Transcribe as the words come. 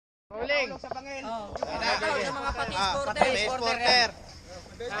Ruling. Sa bangin. Sa mga patis porter.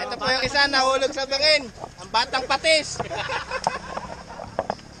 Ito po yung isa nahulog sa bangin. Ang batang patis.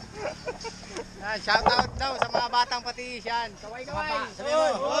 Shout out daw sa mga batang patis yan. Kaway-kaway. Sabi mo.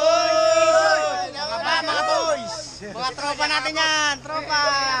 Mga boys. Mga tropa natin yan. Tropa.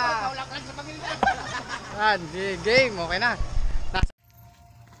 Yan, game. Okay na.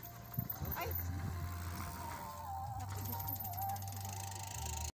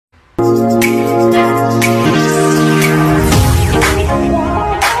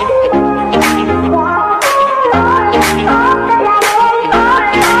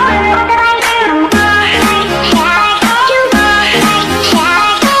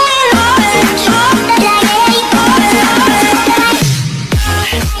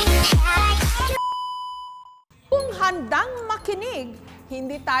 Handang makinig,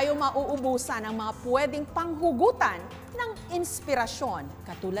 hindi tayo mauubusan ng mga pwedeng panghugutan ng inspirasyon.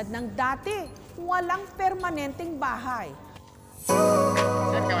 Katulad ng dati, walang permanenteng bahay.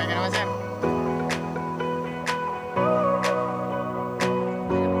 Sir, kaway ka naman, sir.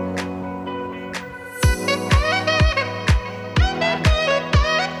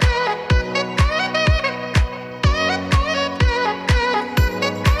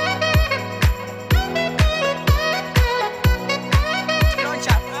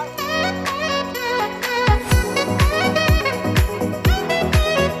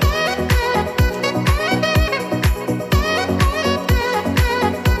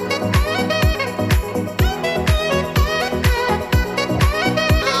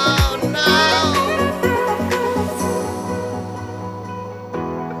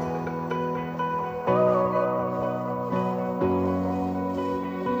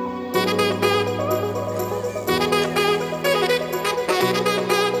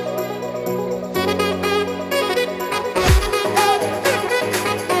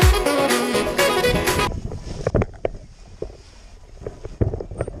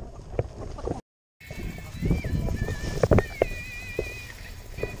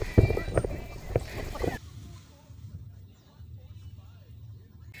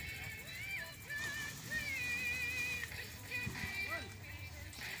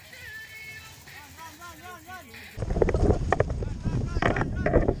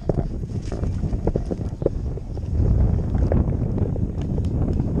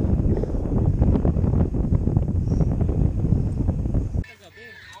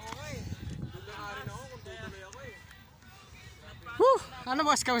 Ano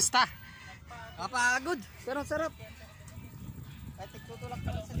boss, kamusta? Kapagod. Pero sarap. Kahit tutulak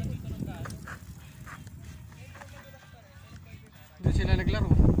ka lang sa likod. Doon sila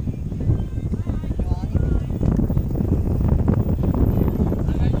naglaro.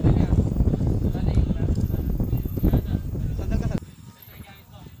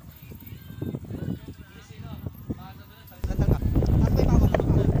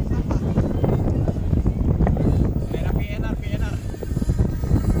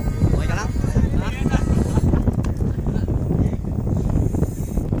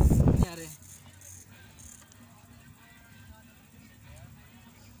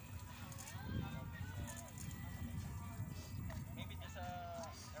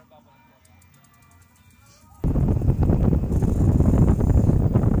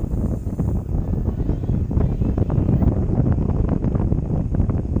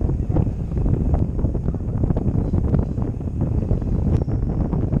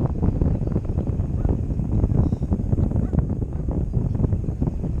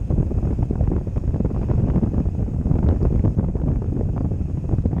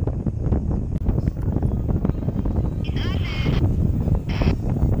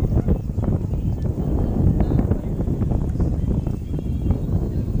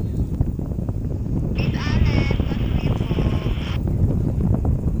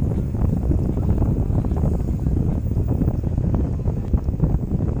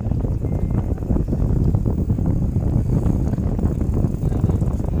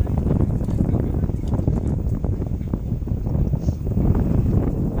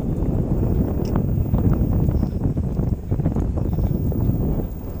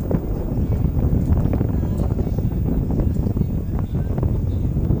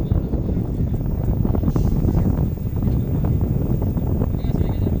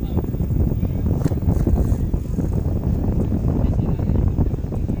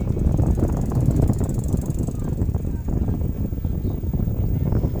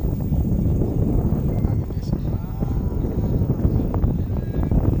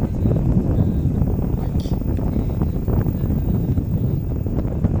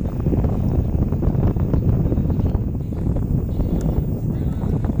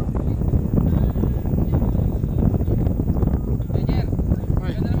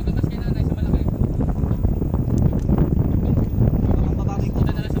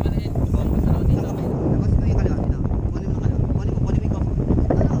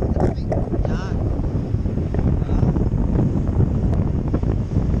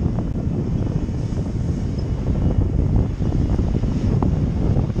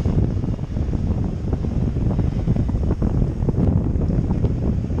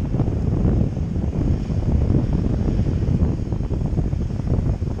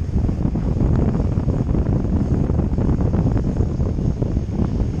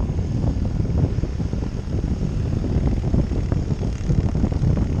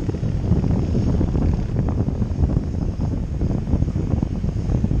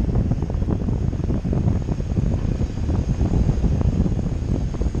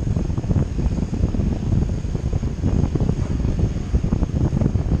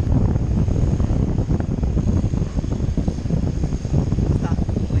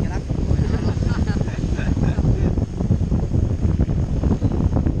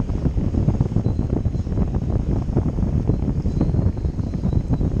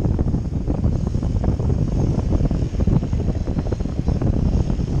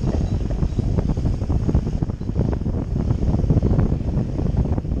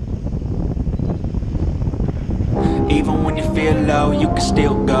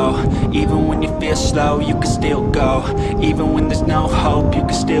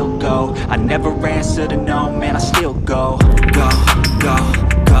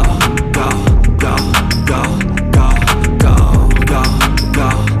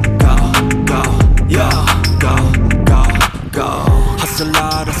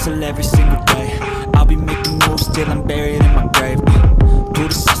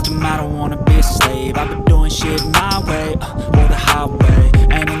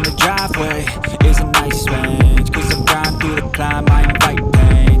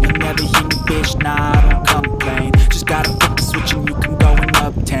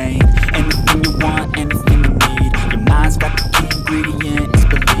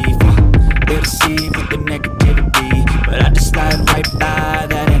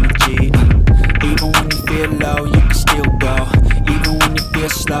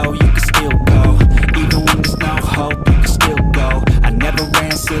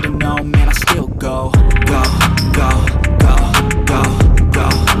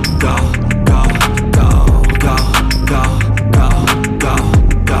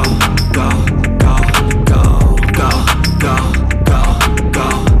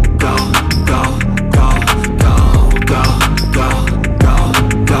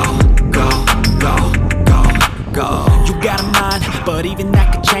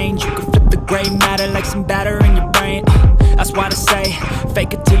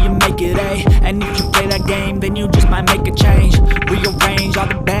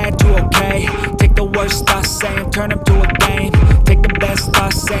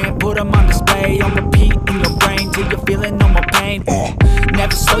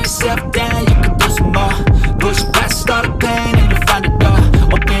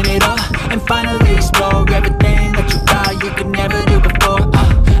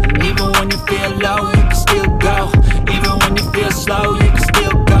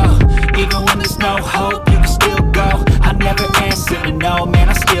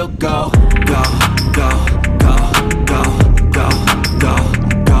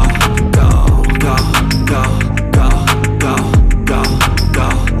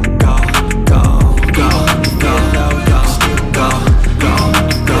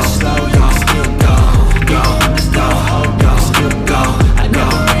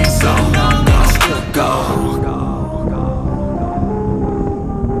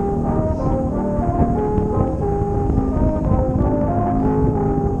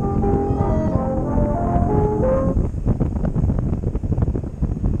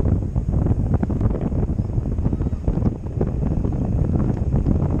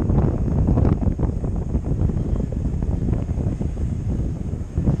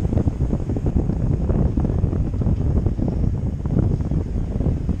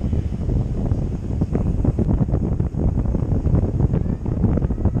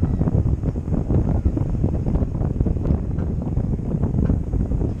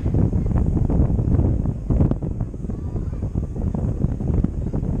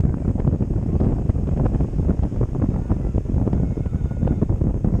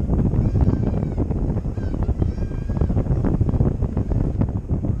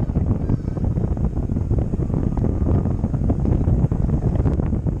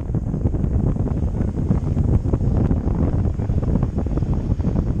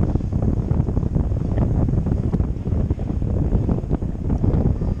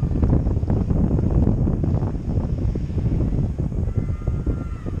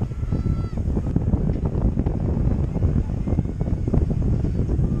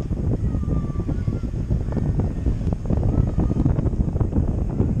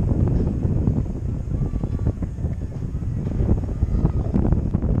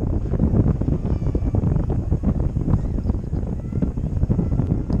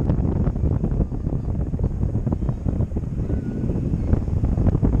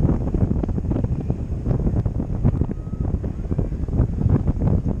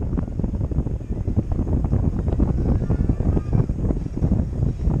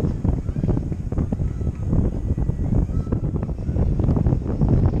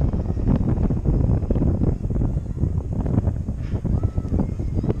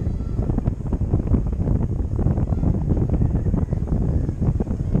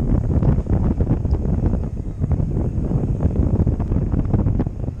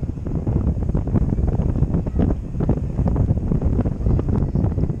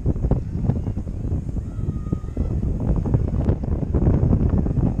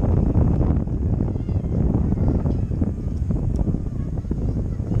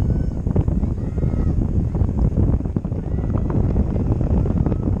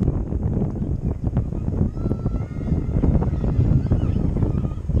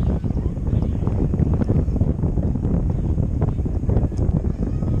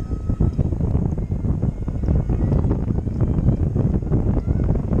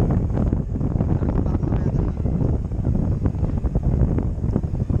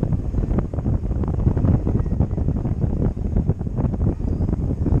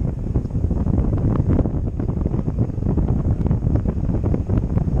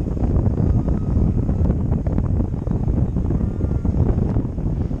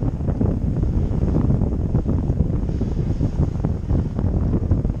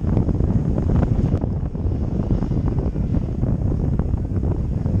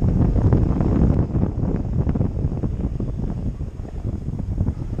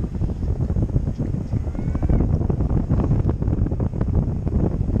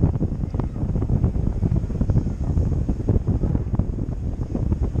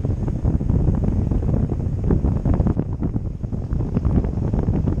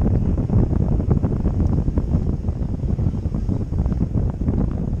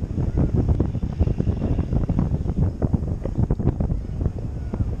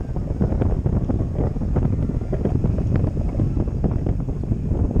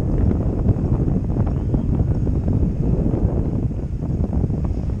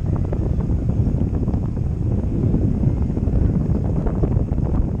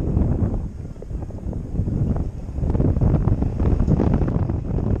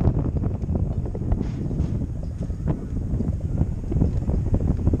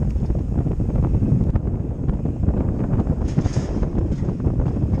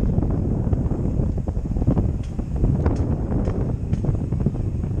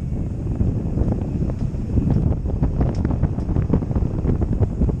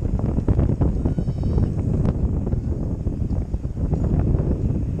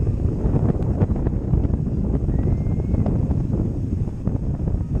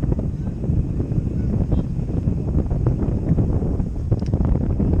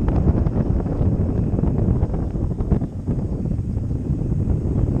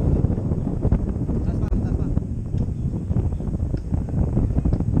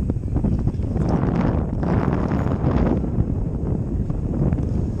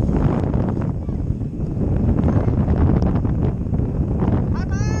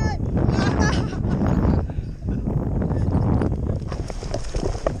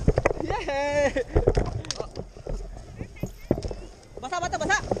 Basa, basa,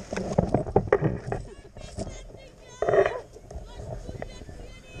 basa!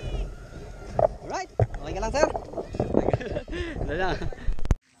 Alright, okay ka lang sir? Wala lang.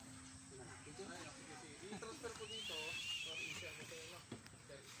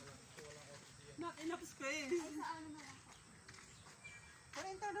 Not enough space. Pero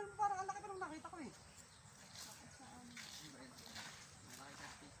internal mo parang ang laki pa nung nakita ko eh.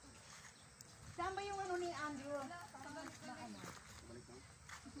 Saan ba yung ano ni Andrew?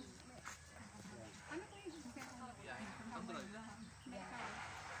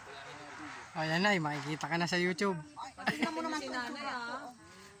 Ayan na, makikita ka na sa YouTube. Tingnan mo naman si nanay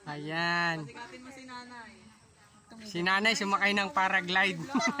Ayan. Sikatin mo si nanay. Si nanay sumakay ng paraglide.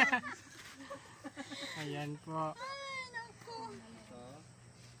 Ayan po.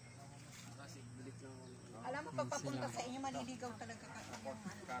 Alam mo, pag papunta sa inyo, maliligaw talaga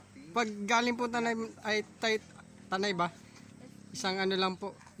Pag galing po Tanay, ay Tanay ba? Isang ano lang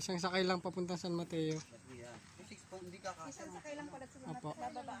po, isang sakay lang papunta San Mateo. Isang sakay lang pala sa Opo.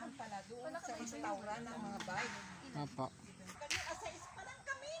 bababaan pala doon sa restaurant ng mga bike. Opo. Sa pa lang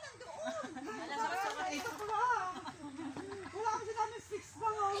kami nandoon. Wala kasi namin 6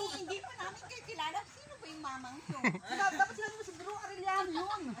 lang oh. Eh, hindi pa namin kayo kilala. Sino ba yung mamang yun? Dapat sinabi mo si Drew Arellano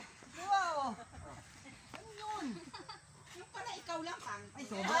yun. Wow. Ano yun? Yung pala ikaw lang pang. Ay,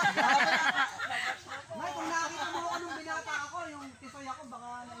 sobra. Nay, kung nakita mo anong binata ako, yung tisoy ako, baka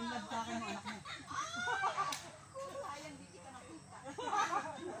na-inlove sa akin yung anak mo. Sayang, hindi ka nakita.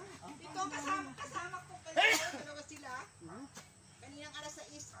 Ito, kasama ko kayo. Dalawa sila. Kaninang alas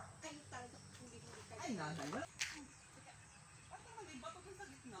 6, kayo talaga. Hindi kayo. Ay, nanay ba?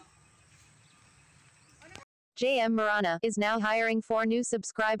 JM Mirana is now hiring for new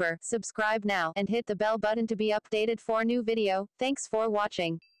subscriber. Subscribe now and hit the bell button to be updated for new video. Thanks for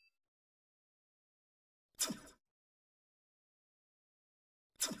watching.